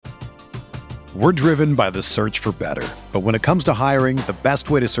We're driven by the search for better. But when it comes to hiring, the best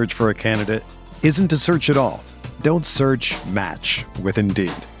way to search for a candidate isn't to search at all. Don't search, match with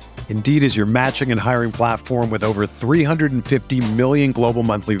Indeed. Indeed is your matching and hiring platform with over 350 million global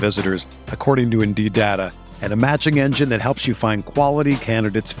monthly visitors, according to Indeed data, and a matching engine that helps you find quality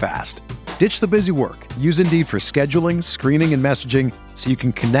candidates fast. Ditch the busy work. Use Indeed for scheduling, screening, and messaging so you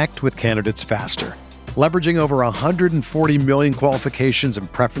can connect with candidates faster. Leveraging over 140 million qualifications and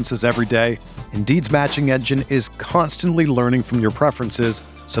preferences every day, Indeed's matching engine is constantly learning from your preferences,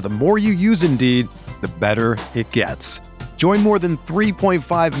 so the more you use Indeed, the better it gets. Join more than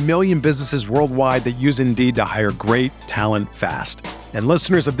 3.5 million businesses worldwide that use Indeed to hire great talent fast. And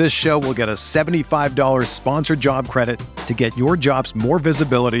listeners of this show will get a $75 sponsored job credit to get your jobs more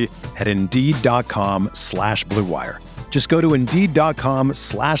visibility at Indeed.com/Blue Wire. Just go to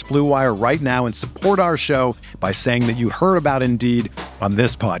Indeed.com/Blue Wire right now and support our show by saying that you heard about Indeed on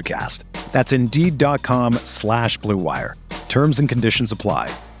this podcast. That's Indeed.com/Blue Wire. Terms and conditions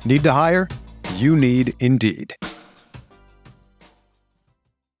apply. Need to hire? You need Indeed.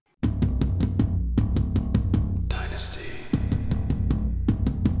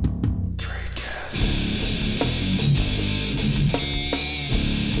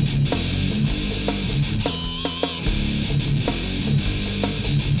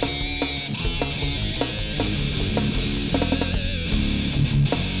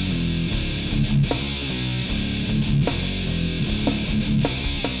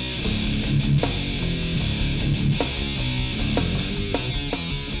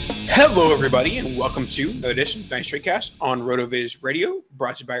 Hello, everybody, and welcome to another edition of Dynasty Tradecast on RotoViz Radio,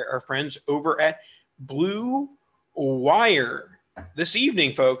 brought to you by our friends over at Blue Wire. This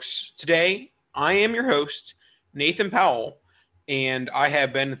evening, folks, today, I am your host, Nathan Powell, and I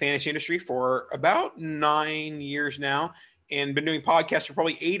have been in the fantasy industry for about 9 years now and been doing podcasts for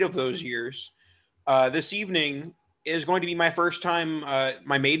probably 8 of those years. This evening is going to be my first time,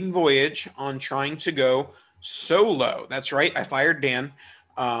 my maiden voyage on trying to go solo. That's right, I fired Dan.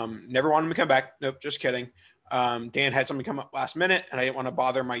 Never wanted him to come back. Nope, just kidding. Dan had something come up last minute, and I didn't want to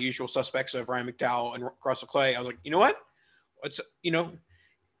bother my usual suspects of Ryan McDowell and Russell Clay. I was like, you know what?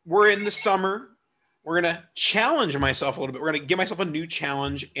 We're in the summer. We're going to challenge myself a little bit. We're going to give myself a new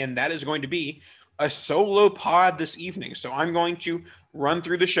challenge, and that is going to be a solo pod this evening. So I'm going to run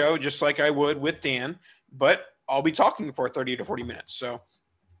through the show just like I would with Dan, but I'll be talking for 30 to 40 minutes. So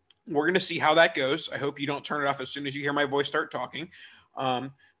we're going to see how that goes. I hope you don't turn it off as soon as you hear my voice start talking.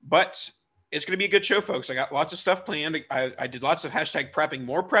 But it's going to be a good show, folks. I got lots of stuff planned. I did lots of hashtag prepping,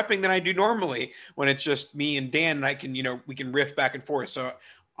 more prepping than I do normally when it's just me and Dan, and I can, we can riff back and forth. So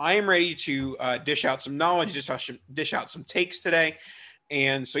I am ready to dish out some knowledge, dish out some takes today.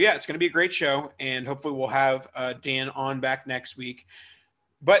 And so, yeah, it's going to be a great show, and hopefully we'll have Dan on back next week.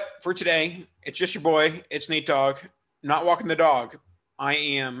 But for today, it's just your boy. It's Nate Dogg, not walking the dog. I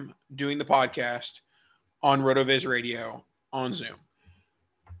am doing the podcast on RotoViz Radio on Zoom.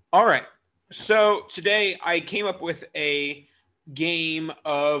 All right. So today I came up with a game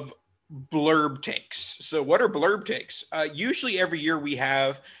of blurb takes. So what are blurb takes? Usually every year we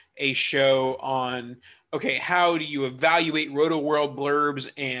have a show on, okay, how do you evaluate Roto World blurbs,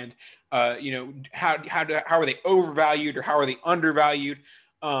 and how are they overvalued or how are they undervalued?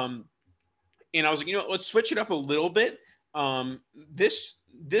 And I was like, let's switch it up a little bit.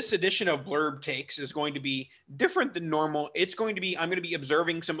 This edition of Blurb Takes is going to be different than normal. I'm going to be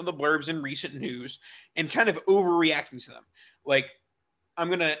observing some of the blurbs in recent news and kind of overreacting to them. Like, I'm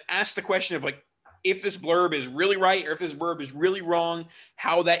going to ask the question of, like, if this blurb is really right or if this blurb is really wrong,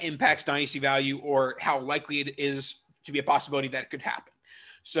 how that impacts dynasty value, or how likely it is to be a possibility that it could happen.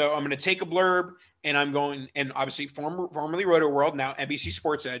 So I'm going to take a blurb, and I'm going, and obviously formerly Roto World, now NBC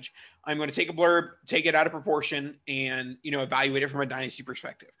Sports Edge, I'm going to take a blurb, take it out of proportion, and, evaluate it from a dynasty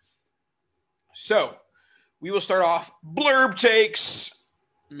perspective. So we will start off blurb takes.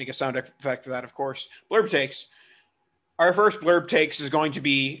 Make a sound effect for that, of course. Blurb takes. Our first blurb takes is going to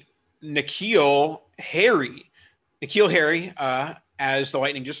be N'Keal Harry. N'Keal Harry, as the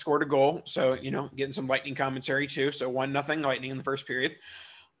Lightning just scored a goal. So, getting some Lightning commentary too. So 1-0 Lightning in the first period.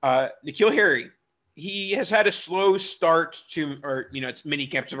 N'Keal Harry, he has had a slow start it's mini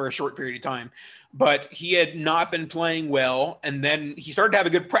camps over a short period of time, but he had not been playing well. And then he started to have a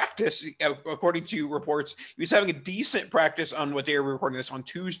good practice. According to reports, he was having a decent practice on what day we were recording this on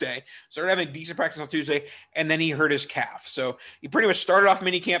Tuesday. Started having a decent practice on Tuesday, and then he hurt his calf. So he pretty much started off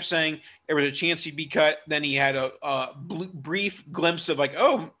mini camp saying there was a chance he'd be cut. Then he had a brief glimpse of like,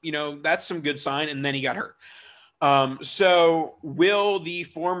 that's some good sign. And then he got hurt. So will the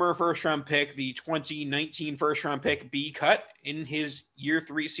former first round pick, the 2019 first round pick, be cut in his year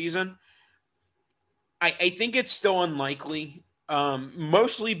 3 season? I think it's still unlikely,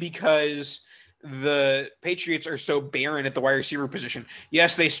 mostly because the Patriots are so barren at the wide receiver position.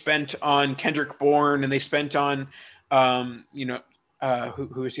 Yes, they spent on Kendrick Bourne and they spent on,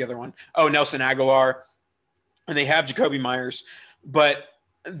 who is the other one? Oh, Nelson Aguilar, and they have Jacoby Myers, but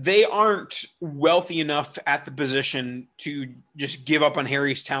they aren't wealthy enough at the position to just give up on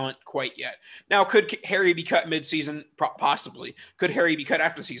Harry's talent quite yet. Now, could Harry be cut midseason? Possibly. Could Harry be cut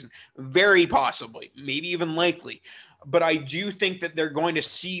after the season? Very possibly, maybe even likely. But I do think that they're going to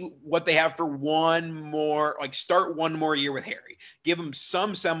see what they have for one more, like start one more year with Harry, give him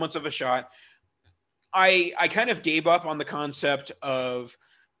some semblance of a shot. I kind of gave up on the concept of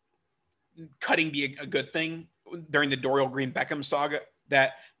cutting be a good thing during the Dorial Green Beckham saga,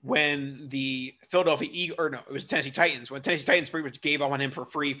 that when the Philadelphia Eagles, or no, it was Tennessee Titans, when Tennessee Titans pretty much gave up on him for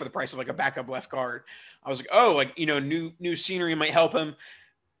free for the price of like a backup left guard. I was like, oh, like, new scenery might help him.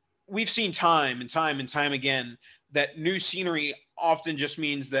 We've seen time and time again that new scenery often just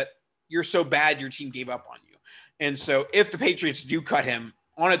means that you're so bad your team gave up on you. And so if the Patriots do cut him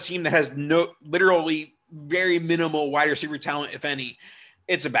on a team that has literally very minimal wide receiver talent, if any,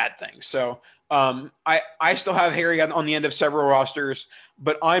 it's a bad thing. So I still have Harry on the end of several rosters,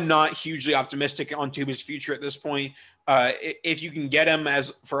 but I'm not hugely optimistic onto his future at this point. If you can get him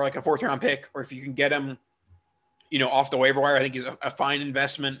as for like a 4th round pick, or if you can get him, off the waiver wire, I think he's a fine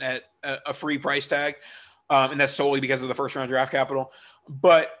investment at a free price tag. And that's solely because of the 1st round draft capital.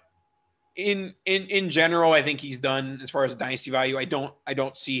 But in general, I think he's done as far as dynasty value. I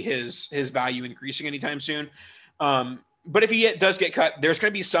don't see his value increasing anytime soon. But if he does get cut, there's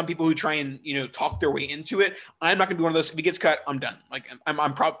going to be some people who try and, talk their way into it. I'm not going to be one of those. If he gets cut, I'm done. Like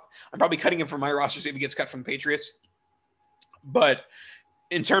I'm probably cutting him from my roster if he gets cut from the Patriots. But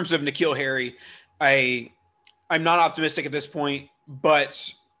in terms of N'Keal Harry, I'm not optimistic at this point,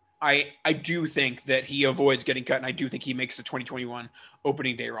 but I do think that he avoids getting cut, and I do think he makes the 2021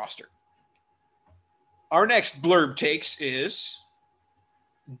 opening day roster. Our next blurb takes is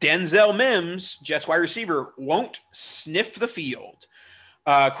Denzel Mims, Jets wide receiver, won't sniff the field.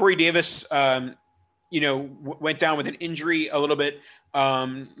 Corey Davis, went down with an injury a little bit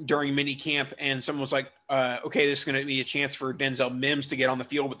during mini camp, and someone was like, okay, this is going to be a chance for Denzel Mims to get on the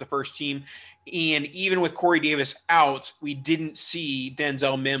field with the first team. And even with Corey Davis out, we didn't see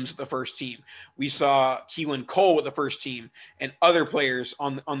Denzel Mims with the first team. We saw Keelan Cole with the first team and other players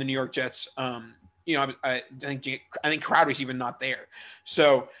on the New York Jets. I think Crowder's even not there.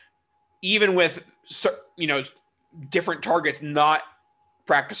 So even with, different targets not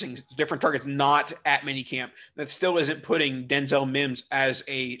practicing, different targets not at minicamp, that still isn't putting Denzel Mims as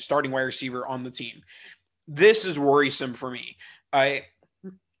a starting wide receiver on the team. This is worrisome for me.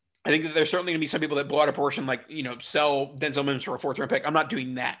 I think that there's certainly going to be some people that blow out a portion, like, sell Denzel Mims for a 4th round pick. I'm not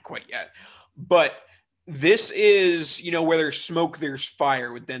doing that quite yet. But this is, where there's smoke, there's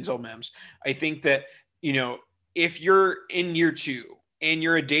fire with Denzel Mims. I think that, if you're in year 2 and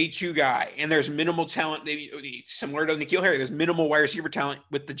you're a day 2 guy and there's minimal talent, maybe similar to N'Keal Harry, there's minimal wide receiver talent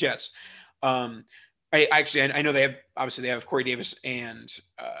with the Jets. I know they have Corey Davis and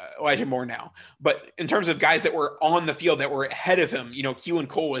Elijah Moore now, but in terms of guys that were on the field that were ahead of him, Keelan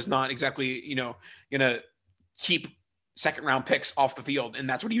Cole is not exactly, going to keep 2nd round picks off the field. And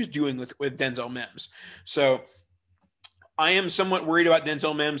that's what he was doing with Denzel Mims. So I am somewhat worried about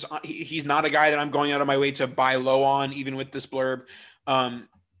Denzel Mims. He's not a guy that I'm going out of my way to buy low on, even with this blurb.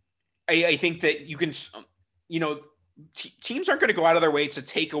 I think that you can, teams aren't going to go out of their way to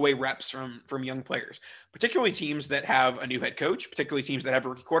take away reps from young players, particularly teams that have a new head coach, particularly teams that have a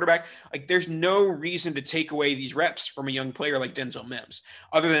rookie quarterback. Like, there's no reason to take away these reps from a young player like Denzel Mims,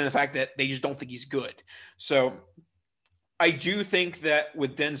 other than the fact that they just don't think he's good. So I do think that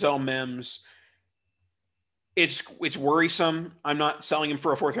with Denzel Mims, it's worrisome. I'm not selling him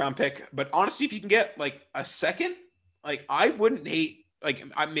for a 4th round pick, but honestly, if you can get like a 2nd, like, I wouldn't hate. Like,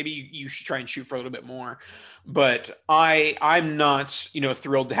 maybe you should try and shoot for a little bit more, but I'm not,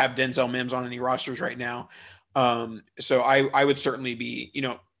 thrilled to have Denzel Mims on any rosters right now. So I would certainly be,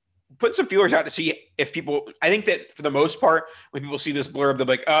 putting some feelers out to see if people, I think that for the most part, when people see this blurb, they'll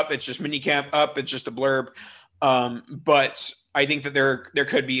be like, it's just minicamp, it's just a blurb. But I think that there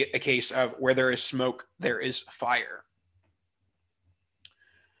could be a case of where there is smoke, there is fire.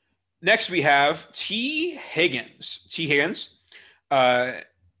 Next, we have T. Higgins.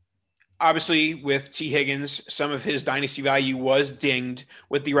 Obviously, with T. Higgins, some of his dynasty value was dinged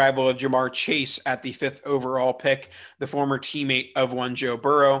with the arrival of Jamar Chase at the 5th overall pick, the former teammate of one Joe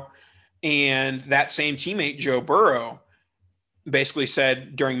Burrow. And that same teammate, Joe Burrow, basically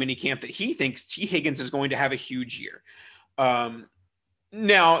said during minicamp that he thinks T. Higgins is going to have a huge year.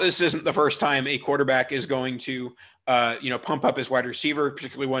 Now, this isn't the first time a quarterback is going to, pump up his wide receiver,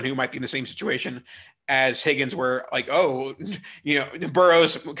 particularly one who might be in the same situation as Higgins, where like, oh,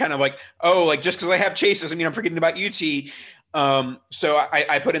 Burrow's kind of like, oh, like just because I have Chase doesn't mean I'm forgetting about UT. So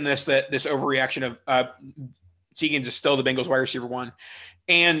I put in this overreaction of Higgins is still the Bengals wide receiver one.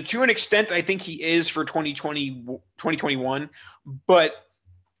 And to an extent, I think he is for 2021, but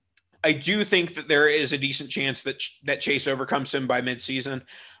I do think that there is a decent chance that Chase overcomes him by midseason.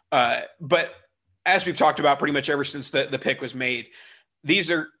 But as we've talked about pretty much ever since the pick was made, these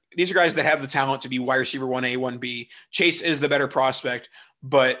are guys that have the talent to be wide receiver 1A, 1B. Chase is the better prospect,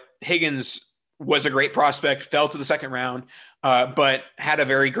 but Higgins was a great prospect, fell to the second round, but had a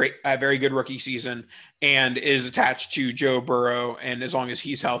very good rookie season and is attached to Joe Burrow. And as long as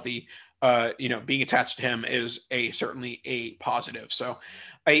he's healthy, being attached to him is certainly a positive. So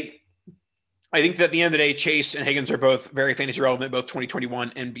I think that at the end of the day, Chase and Higgins are both very fantasy relevant, both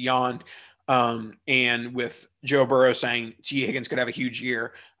 2021 and beyond. And with Joe Burrow saying T. Higgins could have a huge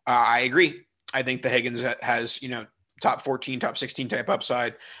year, I agree. I think the Higgins has, top 14, top 16 type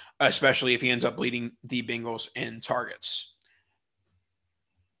upside, especially if he ends up leading the Bengals in targets.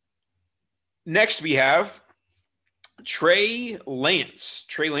 Next, we have Trey Lance.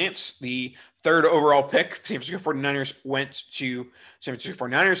 Trey Lance, the third overall pick. San Francisco 49ers went to San Francisco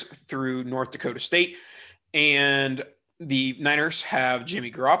 49ers through North Dakota State. And the Niners have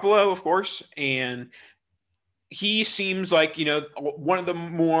Jimmy Garoppolo, of course. And he seems like, one of the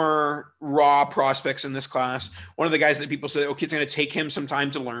more raw prospects in this class. One of the guys that people say, okay, it's going to take him some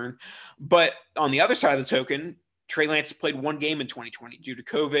time to learn. But on the other side of the token, Trey Lance played one game in 2020 due to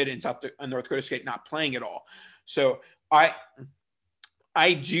COVID and North Dakota State not playing at all. So I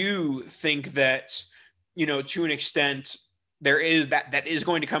do think that, to an extent, there is that is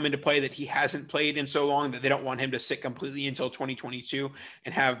going to come into play, that he hasn't played in so long that they don't want him to sit completely until 2022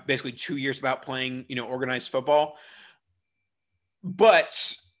 and have basically 2 years without playing, organized football.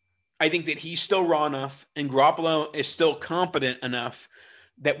 But I think that he's still raw enough and Garoppolo is still competent enough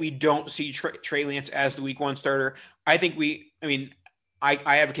that we don't see Trey Lance as the week one starter. I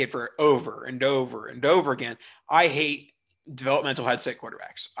advocate for it over and over and over again. I hate developmental headset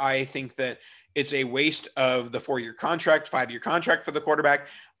quarterbacks. I think that it's a waste of the 4-year contract, 5-year contract for the quarterback.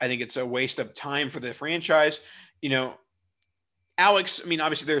 I think it's a waste of time for the franchise. Alex,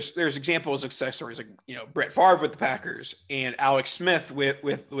 obviously there's examples of success stories like, Brett Favre with the Packers and Alex Smith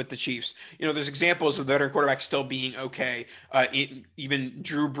with the Chiefs. There's examples of veteran quarterbacks still being okay. Even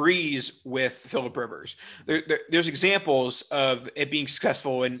Drew Brees with Phillip Rivers. There's examples of it being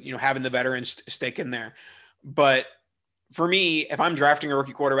successful and, having the veterans stick in there. But for me, if I'm drafting a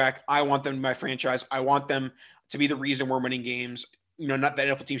rookie quarterback, I want them to be my franchise. I want them to be the reason we're winning games. Not that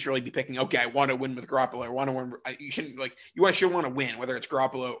NFL teams should really be picking, okay, I want to win with Garoppolo. I want to win. You shouldn't you should want to win, whether it's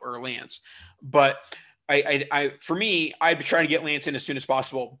Garoppolo or Lance. But for me, I'd be trying to get Lance in as soon as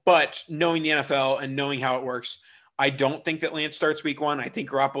possible. But knowing the NFL and knowing how it works, I don't think that Lance starts week one. I think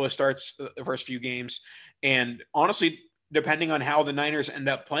Garoppolo starts the first few games. And honestly, depending on how the Niners end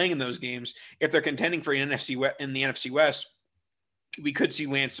up playing in those games, if they're contending for an in the NFC West, we could see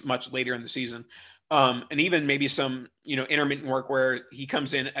Lance much later in the season. And even maybe some, intermittent work where he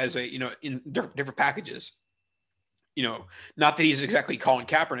comes in as a, in different packages. Not that he's exactly Colin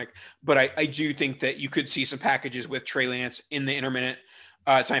Kaepernick, but I do think that you could see some packages with Trey Lance in the intermittent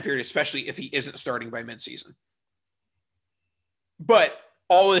time period, especially if he isn't starting by midseason. But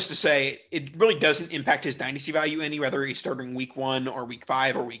all this to say, it really doesn't impact his dynasty value any, whether he's starting week 1 or week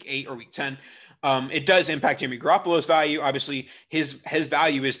 5 or week 8 or week 10. It does impact Jimmy Garoppolo's value. Obviously, his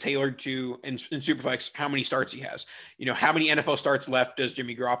value is tailored to in Superflex how many starts he has. How many NFL starts left does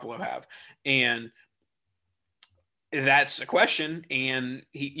Jimmy Garoppolo have? And that's a question. And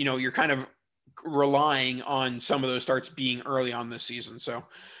he, you're kind of relying on some of those starts being early on this season. So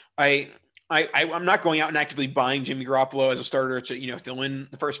I'm not going out and actively buying Jimmy Garoppolo as a starter to, fill in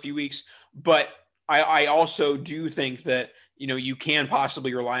the first few weeks, but I also do think that, you can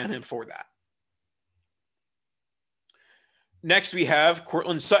possibly rely on him for that. Next, we have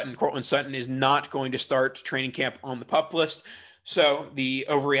Courtland Sutton. Courtland Sutton is not going to start training camp on the PUP list. So the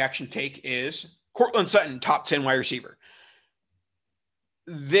overreaction take is Courtland Sutton, top 10 wide receiver.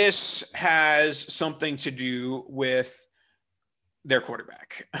 This has something to do with their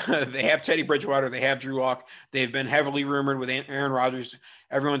quarterback. They have Teddy Bridgewater. They have Drew Lock. They've been heavily rumored with Aaron Rodgers.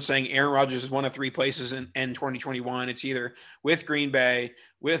 Everyone's saying Aaron Rodgers is one of 3 places in 2021. It's either with Green Bay,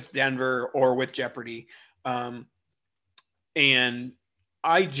 with Denver, or with Jeopardy. And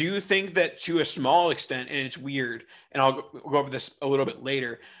I do think that to a small extent, and it's weird, and I'll go over this a little bit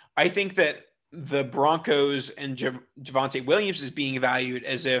later, I think that the Broncos and Javonte Williams is being valued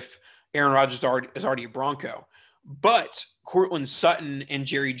as if Aaron Rodgers is already a Bronco. But Courtland Sutton and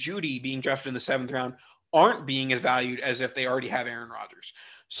Jerry Jeudy being drafted in the 7th round aren't being as valued as if they already have Aaron Rodgers.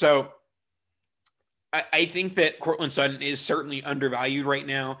 So I think that Courtland Sutton is certainly undervalued right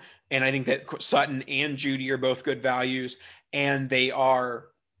now. And I think that Sutton and Jeudy are both good values. And they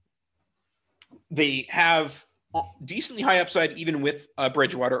have decently high upside, even with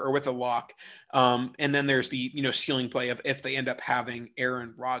Bridgewater or with a lock. And then there's the, ceiling play of if they end up having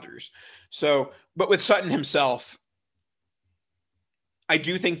Aaron Rodgers. So, but with Sutton himself, I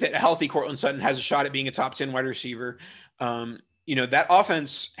do think that a healthy Courtland Sutton has a shot at being a top 10 wide receiver. That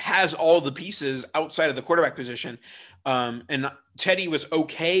offense has all the pieces outside of the quarterback position. And Teddy was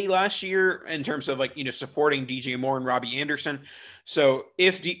okay last year in terms of supporting DJ Moore and Robbie Anderson. So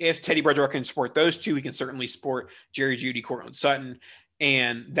if Teddy Bridgewater can support those two, he can certainly support Jerry Jeudy, Courtland Sutton.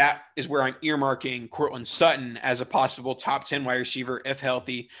 And that is where I'm earmarking Courtland Sutton as a possible top 10 wide receiver if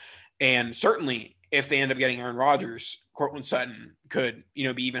healthy. And certainly if they end up getting Aaron Rodgers, Courtland Sutton could, be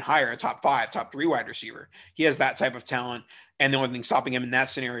even higher, a top 5, top 3 wide receiver. He has that type of talent. And the only thing stopping him in that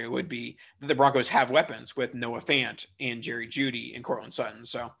scenario would be that the Broncos have weapons with Noah Fant and Jerry Jeudy and Courtland Sutton.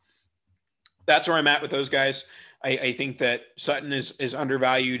 So that's where I'm at with those guys. I think that Sutton is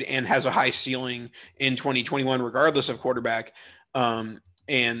undervalued and has a high ceiling in 2021, regardless of quarterback. And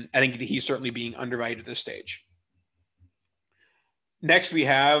I think that he's certainly being undervalued at this stage. Next, we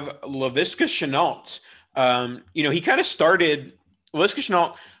have Laviska Shenault. Laviska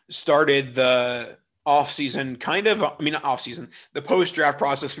Shenault started the the post-draft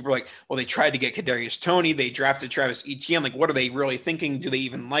process. People are like, well, they tried to get Kadarius Toney. They drafted Travis Etienne. Like, what are they really thinking? Do they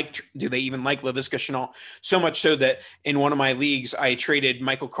even like Laviska Shenault? So much so that in one of my leagues, I traded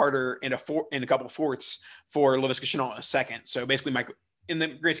Michael Carter in a couple of fourths for Laviska Shenault in a second. So basically, in the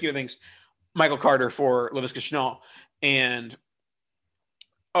great scheme of things, Michael Carter for Laviska Shenault. And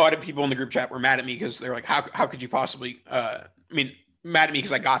a lot of people in the group chat were mad at me because they're like, how could you possibly, mad at me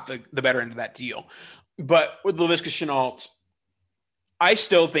because I got the better end of that deal. But with Laviska Shenault, I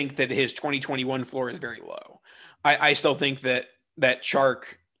still think that his 2021 floor is very low. I still think that Chark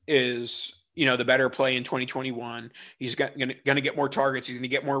is, the better play in 2021. He's going to get more targets. He's going to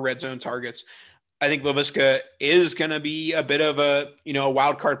get more red zone targets. I think Laviska is going to be a bit of a, a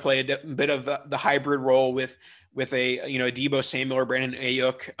wild card play, a bit of the hybrid role with a, Deebo Samuel or Brandon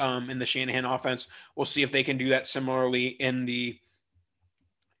Ayuk in the Shanahan offense. We'll see if they can do that similarly in the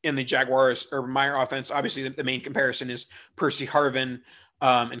Jaguars Urban Meyer offense. Obviously, the main comparison is Percy Harvin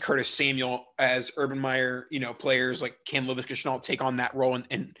and Curtis Samuel as Urban Meyer, players. Like, can Laviska Shenault take on that role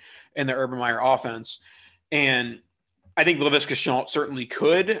in the Urban Meyer offense? And I think Laviska Shenault certainly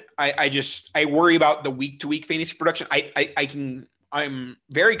could. I worry about the week-to-week fantasy production. I'm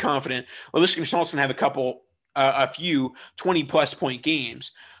very confident Laviska Shenault's gonna have a few 20-plus point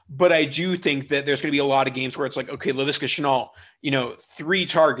games. But I do think that there's going to be a lot of games where it's like, okay, Laviska Shenault, 3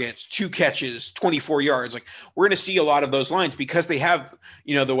 targets, 2 catches, 24 yards. Like, we're going to see a lot of those lines because they have,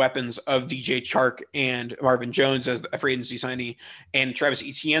 the weapons of DJ Chark and Marvin Jones as a free agency signee, and Travis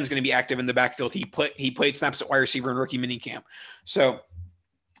Etienne is going to be active in the backfield. He played snaps at wide receiver in rookie minicamp. So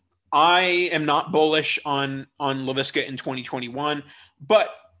I am not bullish on Laviska in 2021,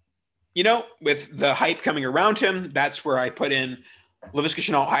 but with the hype coming around him, that's where I put in Laviska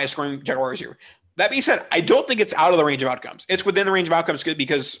Shenault, highest scoring Jaguar receiver. That being said, I don't think it's out of the range of outcomes. It's within the range of outcomes good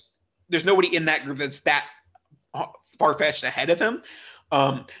because there's nobody in that group that's that far-fetched ahead of him.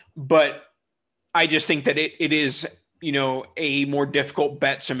 But I just think that it is, a more difficult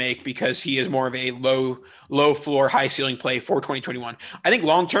bet to make because he is more of a low floor, high ceiling play for 2021. I think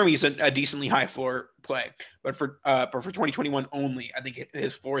long-term he's a decently high floor play, but for 2021 only, I think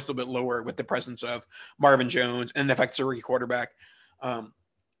his floor is a little bit lower with the presence of Marvin Jones and the fact it's a rookie quarterback. So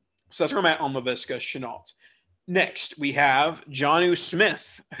that's where I'm at on Laviska Shenault. Next, we have Jonnu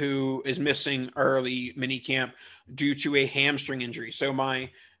Smith, who is missing early minicamp due to a hamstring injury. So my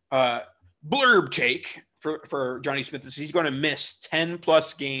blurb take for Jonnu Smith is he's going to miss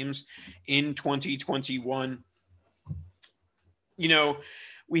 10-plus games in 2021.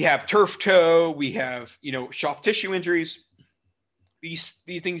 We have turf toe, we have, soft tissue injuries. These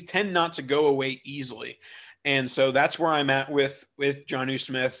things tend not to go away easily. And so that's where I'm at with Jonnu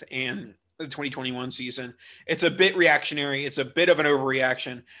Smith and the 2021 season. It's a bit reactionary. It's a bit of an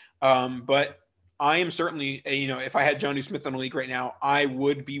overreaction. But I am certainly, if I had Jonnu Smith in the league right now, I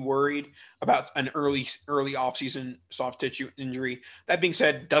would be worried about an early offseason soft tissue injury. That being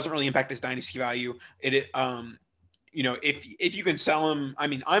said, doesn't really impact his dynasty value. If you can sell him,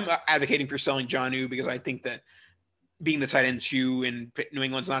 I'm advocating for selling Jonnu because I think that being the tight end 2, and New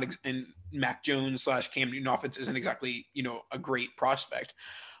England's not, and Mac Jones / Cam Newton offense isn't exactly, a great prospect.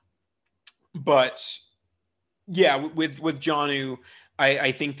 But yeah, with Jonnu,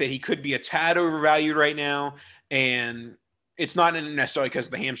 I think that he could be a tad overvalued right now. And it's not necessarily because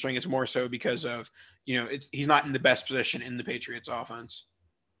of the hamstring. It's more so because of, he's not in the best position in the Patriots offense.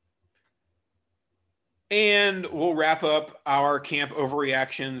 And we'll wrap up our camp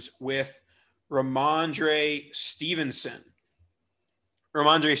overreactions with Rhamondre Stevenson.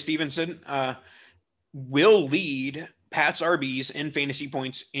 Rhamondre Stevenson will lead Pat's RBs in fantasy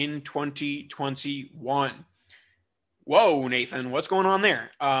points in 2021. Whoa, Nathan, what's going on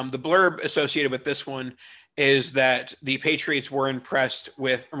there? The blurb associated with this one is that the Patriots were impressed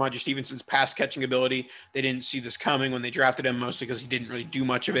with Rhamondre Stevenson's pass catching ability. They didn't see this coming when they drafted him, mostly because he didn't really do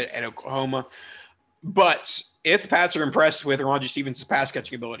much of it at Oklahoma. But if the Pats are impressed with Rhamondre Stevenson's pass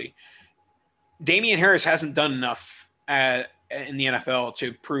catching ability, Damian Harris hasn't done enough in the NFL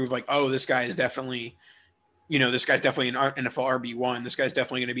to prove like, oh, this guy is definitely, this guy's definitely an NFL RB1. This guy's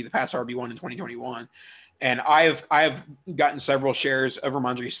definitely going to be the Pats RB1 in 2021. And I've gotten several shares of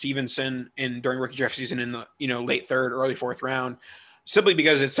Rhamondre Stevenson during rookie draft season in the late third, early fourth round, simply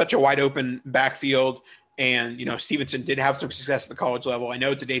because it's such a wide open backfield. And Stevenson did have some success at the college level. I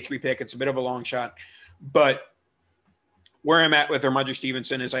know it's a day 3 pick; it's a bit of a long shot, but where I'm at with Rhamondre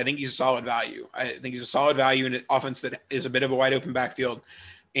Stevenson is I think he's a solid value. I think he's a solid value in an offense that is a bit of a wide open backfield.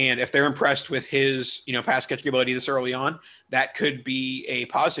 And if they're impressed with his, pass catching ability this early on, that could be a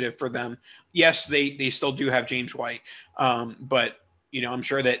positive for them. Yes, they still do have James White, but I'm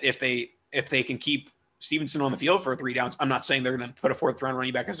sure that if they can keep Stevenson on the field for 3 downs, I'm not saying they're going to put a 4th round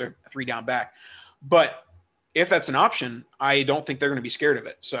running back as their 3-down back, but if that's an option, I don't think they're going to be scared of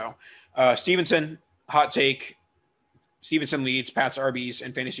it. So Stevenson, hot take. Stevenson leads Pat's RBs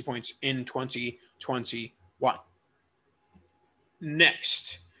and fantasy points in 2021.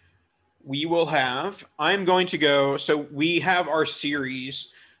 Next, we will have, I'm going to go, so we have our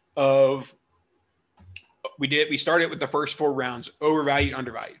series of, we started with the first 4 rounds, overvalued,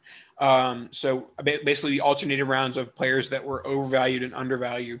 undervalued. So basically the alternative rounds of players that were overvalued and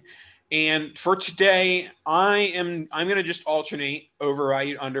undervalued. And for today, I'm going to just alternate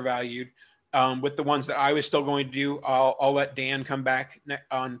overvalued, undervalued with the ones that I was still going to do. I'll let Dan come back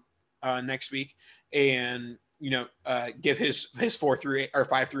next week and give his 4 through 8 or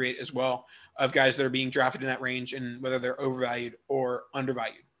 5 through 8 as well of guys that are being drafted in that range and whether they're overvalued or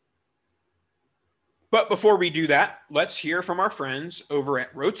undervalued. But before we do that, let's hear from our friends over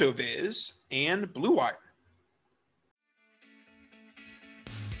at RotoViz and Blue Wire.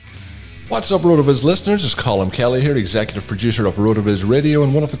 What's up, RotoViz listeners? It's Colin Kelly here, executive producer of RotoViz Radio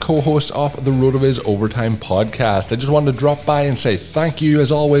and one of the co-hosts of the RotoViz Overtime podcast. I just wanted to drop by and say thank you, as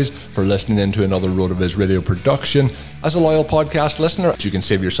always, for listening in to another RotoViz Radio production. As a loyal podcast listener, you can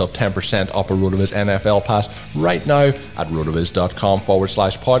save yourself 10% off a RotoViz NFL pass right now at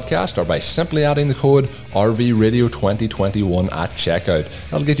rotoviz.com/podcast or by simply adding the code RVRadio2021 at checkout.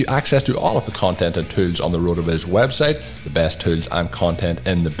 That'll get you access to all of the content and tools on the RotoViz website, the best tools and content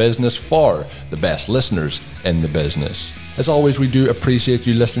in the business for the best listeners in the business. As always, we do appreciate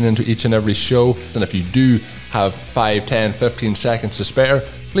you listening to each and every show, and if you do have 5, 10, 15 seconds to spare,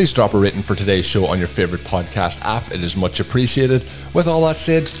 please drop a rating for today's show on your favorite podcast app. It is much appreciated. With all that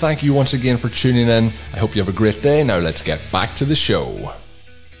said, thank you once again for tuning in. I hope you have a great day. Now let's get back to the show.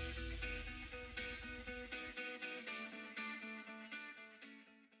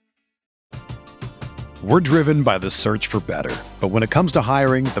 We're driven by the search for better. But when it comes to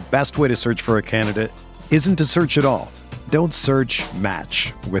hiring, the best way to search for a candidate isn't to search at all. Don't search,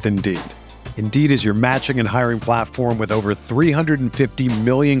 match with Indeed. Indeed is your matching and hiring platform with over 350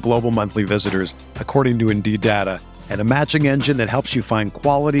 million global monthly visitors, according to Indeed data, and a matching engine that helps you find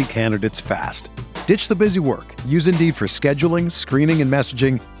quality candidates fast. Ditch the busy work. Use Indeed for scheduling, screening, and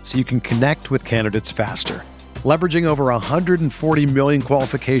messaging so you can connect with candidates faster. Leveraging over 140 million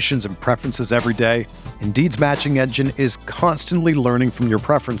qualifications and preferences every day, Indeed's matching engine is constantly learning from your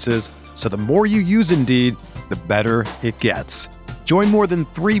preferences, so the more you use Indeed, the better it gets. Join more than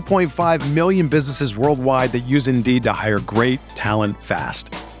 3.5 million businesses worldwide that use Indeed to hire great talent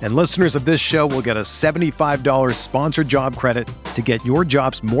fast. And listeners of this show will get a $75 sponsored job credit to get your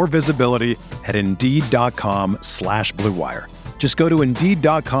jobs more visibility at Indeed.com/Blue Wire. Just go to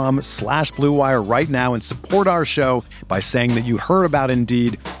Indeed.com/Blue Wire right now and support our show by saying that you heard about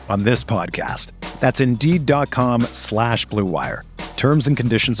Indeed on this podcast. That's Indeed.com/Blue Wire. Terms and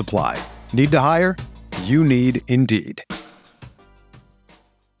conditions apply. Need to hire? You need Indeed.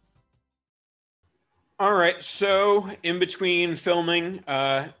 All right. So in between filming,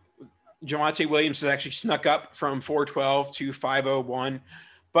 Javonte Williams has actually snuck up from 412 to 501,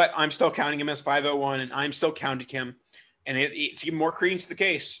 but I'm still counting him as 501, and I'm still counting him. And it's even more credence to the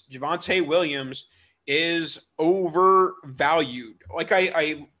case. Javonte Williams is overvalued. Like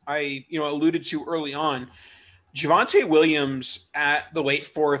I alluded to early on, Javonte Williams at the late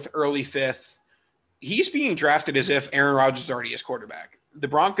fourth, early fifth, he's being drafted as if Aaron Rodgers is already his quarterback. The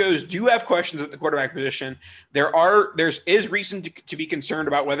Broncos do have questions at the quarterback position. There is reason to be concerned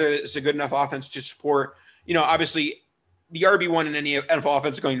about whether it's a good enough offense to support, obviously the RB1 in any NFL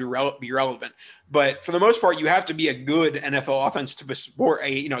offense is going to be relevant. But for the most part, you have to be a good NFL offense to support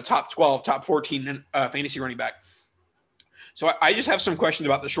a, top 12, top 14 fantasy running back. So I just have some questions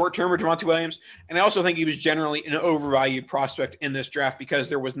about the short term of Javonte Williams. And I also think he was generally an overvalued prospect in this draft because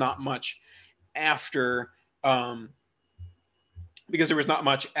there was not much after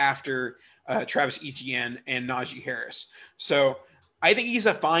Travis Etienne and Najee Harris. So I think he's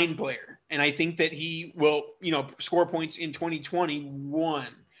a fine player, and I think that he will, score points in 2021.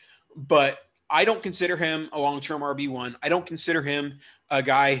 But I don't consider him a long-term RB1. I don't consider him a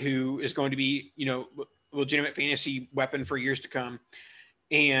guy who is going to be, a legitimate fantasy weapon for years to come.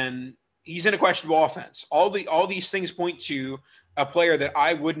 And he's in a questionable offense. All these things point to a player that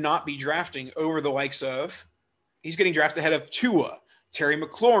I would not be drafting over the likes of. He's getting drafted ahead of Tua, Terry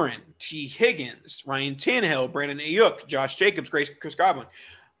McLaurin, T. Higgins, Ryan Tannehill, Brandon Ayuk, Josh Jacobs, Chris Godwin.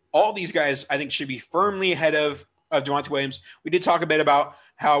 All these guys, I think, should be firmly ahead of Javonte Williams. We did talk a bit about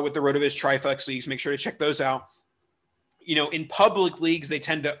how with the RotoViz Triflex leagues, make sure to check those out. In public leagues, they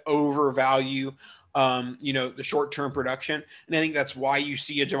tend to overvalue, the short-term production. And I think that's why you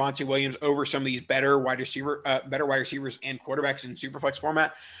see a Javonte Williams over some of these better wide receivers and quarterbacks in Superflex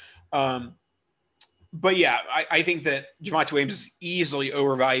format. But yeah, I think that Javonte Williams is easily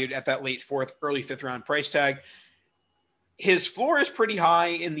overvalued at that late fourth, early fifth round price tag. His floor is pretty high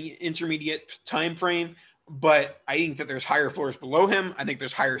in the intermediate time frame, but I think that there's higher floors below him. I think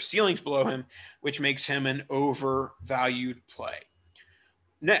there's higher ceilings below him, which makes him an overvalued play.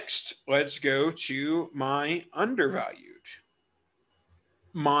 Next, let's go to my undervalued.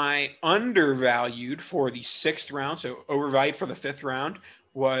 My undervalued for the sixth round, so overvalued for the fifth round,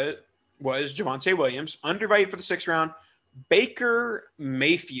 was Javonte Williams. Undervalued for the sixth round, Baker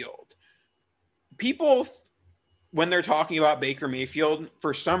Mayfield. People, when they're talking about Baker Mayfield,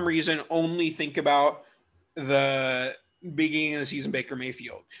 for some reason only think about the beginning of the season Baker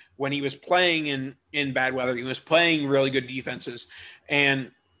Mayfield when he was playing in bad weather. He was playing really good defenses,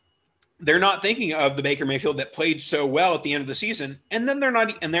 and they're not thinking of the Baker Mayfield that played so well at the end of the season. And then they're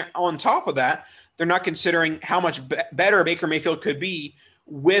on top of that, they're not considering how much better Baker Mayfield could be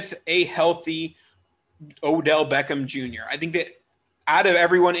with a healthy Odell Beckham Jr. I think that out of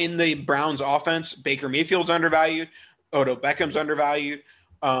everyone in the Browns offense, Baker Mayfield's undervalued, Odell Beckham's undervalued.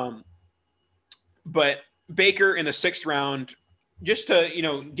 But Baker in the sixth round, just to,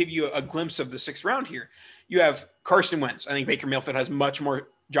 give you a glimpse of the sixth round here, you have Carson Wentz. I think Baker Mayfield has much more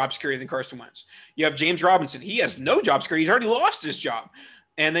job security than Carson Wentz. You have James Robinson. He has no job security. He's already lost his job.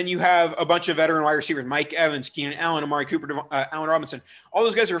 And then you have a bunch of veteran wide receivers, Mike Evans, Keenan Allen, Amari Cooper, Allen Robinson. All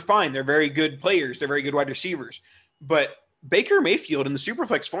those guys are fine. They're very good players. They're very good wide receivers. But Baker Mayfield in the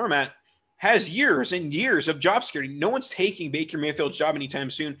Superflex format has years and years of job security. No one's taking Baker Mayfield's job anytime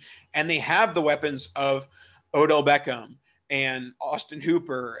soon. And they have the weapons of Odell Beckham and Austin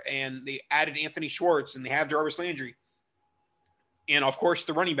Hooper, and they added Anthony Schwartz, and they have Jarvis Landry. And, of course,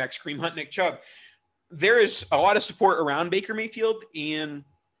 the running backs, Kareem Hunt, Nick Chubb. There is a lot of support around Baker Mayfield, and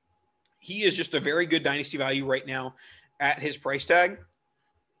he is just a very good dynasty value right now at his price tag.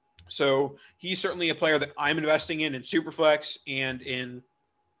 So he's certainly a player that I'm investing in Superflex and in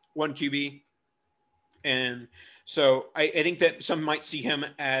 1QB. And so I think that some might see him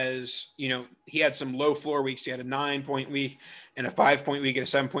as, he had some low floor weeks. He had a 9-point week and a 5-point week and a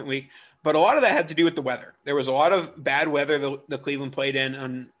 7-point week. But a lot of that had to do with the weather. There was a lot of bad weather the Cleveland played in.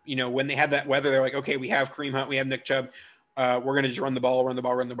 And, when they had that weather, they're like, okay, we have Kareem Hunt, we have Nick Chubb. We're going to just run the ball.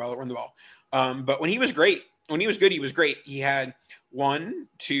 But when he was great, when he was good, he was great. He had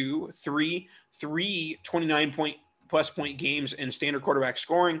three 29-plus point games in standard quarterback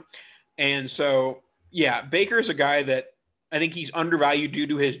scoring. And so, yeah, Baker's a guy that I think he's undervalued due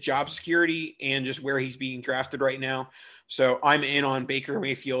to his job security and just where he's being drafted right now. So I'm in on Baker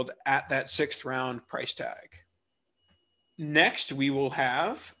Mayfield at that sixth round price tag. Next, we will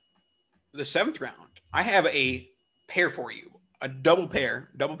have the seventh round. I have a pair for you, a double pair.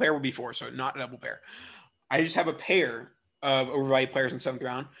 Double pair would be 4, so not a double pair. I just have a pair of overvalued players in the seventh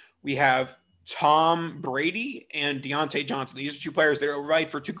round. We have Tom Brady and Deontay Johnson. These are two players that are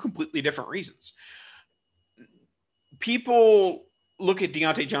overvalued for two completely different reasons. People look at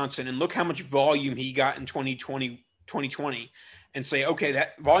Deontay Johnson and look how much volume he got in 2020 and say, okay,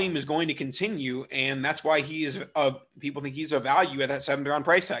 that volume is going to continue. And that's why people think he's a value at that 7th round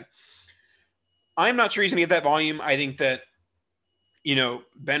price tag. I'm not sure he's going to get that volume. I think that,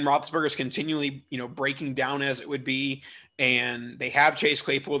 Ben Roethlisberger is continually, breaking down as it would be. And they have Chase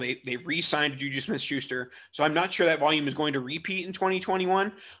Claypool. They re-signed Juju Smith-Schuster. So I'm not sure that volume is going to repeat in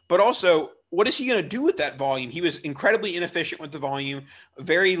 2021. But also, what is he going to do with that volume? He was incredibly inefficient with the volume,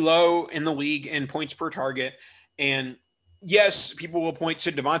 very low in the league in points per target. And yes, people will point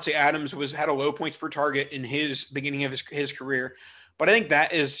to Devontae Adams had a low points per target in his beginning of his career. But I think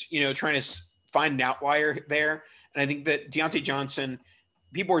that is, trying to find an outlier there. And I think that Deontay Johnson,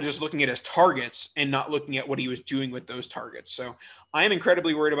 people are just looking at his targets and not looking at what he was doing with those targets. So I am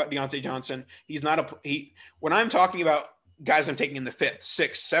incredibly worried about Deontay Johnson. He's not when I'm talking about guys I'm taking in the 5th,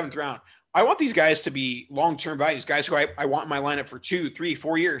 6th, 7th round, I want these guys to be long-term values, guys who I want in my lineup for 2, 3,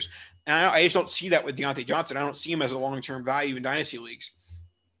 4 years. And I just don't see that with Deontay Johnson. I don't see him as a long-term value in dynasty leagues.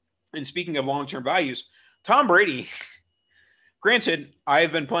 And speaking of long-term values, Tom Brady, granted,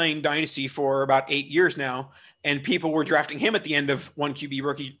 I've been playing dynasty for about 8 years now, and people were drafting him at the end of one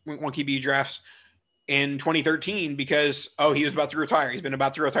QB drafts in 2013 because, he was about to retire. He's been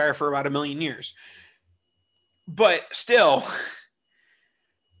about to retire for about 1 million years. But still,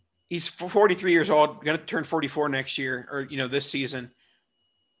 he's 43 years old, going to turn 44 next year or, this season.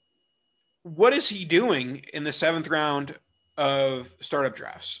 What is he doing in the 7th round of startup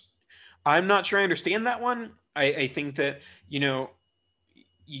drafts? I'm not sure I understand that one. I think that,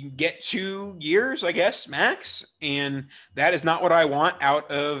 you get 2 years, I guess, max. And that is not what I want out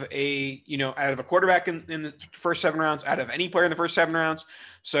of a quarterback in the first 7 rounds, out of any player in the first 7 rounds.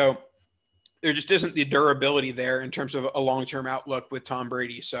 So there just isn't the durability there in terms of a long-term outlook with Tom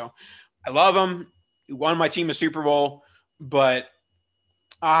Brady. So I love him. He won my team a Super Bowl, but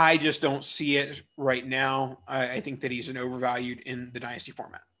I just don't see it right now. I think that he's an overvalued in the dynasty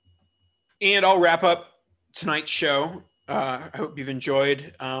format. And I'll wrap up tonight's show. I hope you've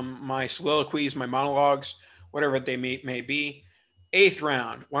enjoyed my soliloquies, my monologues, whatever they may be. 8th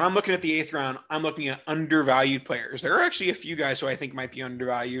round. When I'm looking at the 8th round, I'm looking at undervalued players. There are actually a few guys who I think might be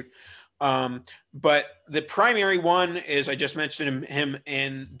undervalued. But the primary one is, I just mentioned him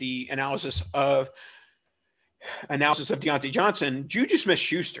in the analysis of Deontay Johnson. Juju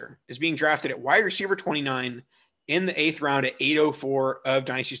Smith-Schuster is being drafted at wide receiver 29 in the 8th round at 804 of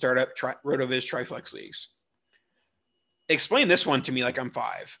Dynasty Startup RotoViz Triflex Leagues. Explain this one to me like I'm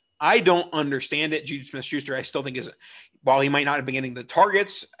 5. I don't understand it. Juju Smith-Schuster, I still think while he might not have been getting the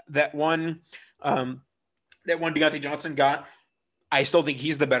targets that one Deontay Johnson got, I still think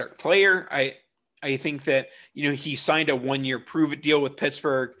he's the better player. I think that, he signed a 1-year prove-it deal with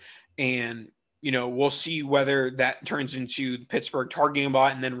Pittsburgh, and, we'll see whether that turns into Pittsburgh targeting him a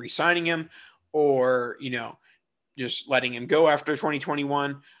lot and then re-signing him, or, just letting him go after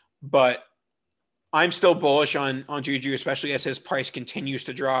 2021. But I'm still bullish on Juju, especially as his price continues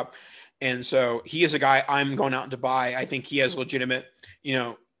to drop. And so he is a guy I'm going out to buy. I think he has legitimate,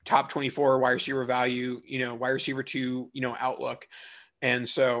 top 24 wide receiver value, wide receiver 2, outlook. And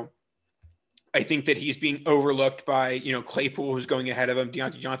so I think that he's being overlooked by, Claypool, who's going ahead of him.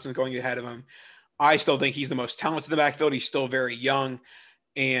 Deontay Johnson's going ahead of him. I still think he's the most talented in the backfield. He's still very young.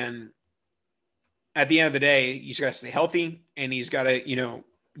 And at the end of the day, he's got to stay healthy, and he's got to,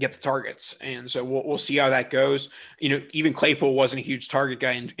 get the targets. And so we'll see how that goes. Even Claypool wasn't a huge target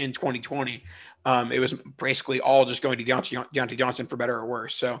guy in 2020. It was basically all just going to Deontay Johnson for better or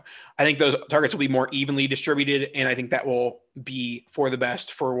worse. So I think those targets will be more evenly distributed, and I think that will be for the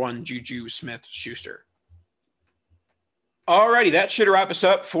best for one Juju Smith-Schuster. Alrighty, that should wrap us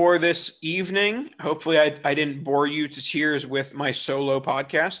up for this evening. Hopefully I didn't bore you to tears with my solo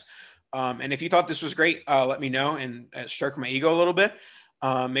podcast. And if you thought this was great, let me know and stroke my ego a little bit.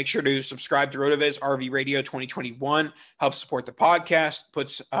 Make sure to subscribe to RotoViz RV Radio 2021. Helps support the podcast,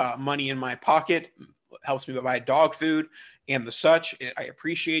 puts money in my pocket, helps me buy dog food and the such. I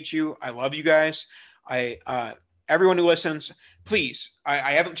appreciate you. I love you guys. Everyone who listens, please,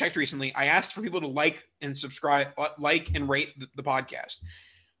 I haven't checked recently. I asked for people to like and subscribe, like and rate the podcast.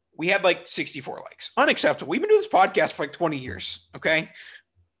 We had like 64 likes. Unacceptable. We've been doing this podcast for like 20 years. Okay.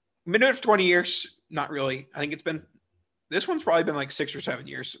 We've been doing it for 20 years. Not really. I think this one's probably been like 6 or 7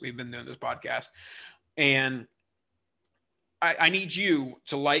 years we've been doing this podcast. And I need you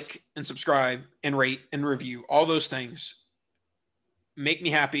to like and subscribe and rate and review all those things. Make me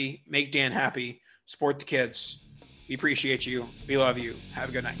happy. Make Dan happy. Support the kids. We appreciate you. We love you. Have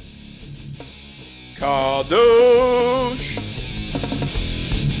a good night. Kadosh.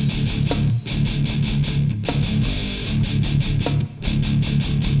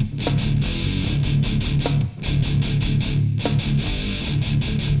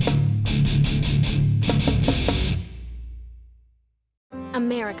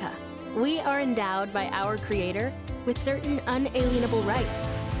 America. We are endowed by our Creator with certain unalienable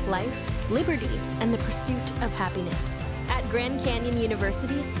rights: life, liberty, and the pursuit of happiness. At Grand Canyon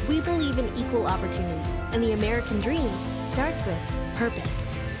University, we believe in equal opportunity, and the American dream starts with purpose.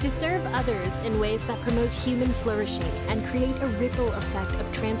 To serve others in ways that promote human flourishing and create a ripple effect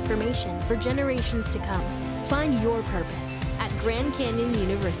of transformation for generations to come. Find your purpose at Grand Canyon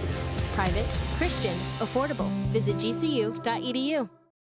University. Private, Christian, affordable. Visit gcu.edu.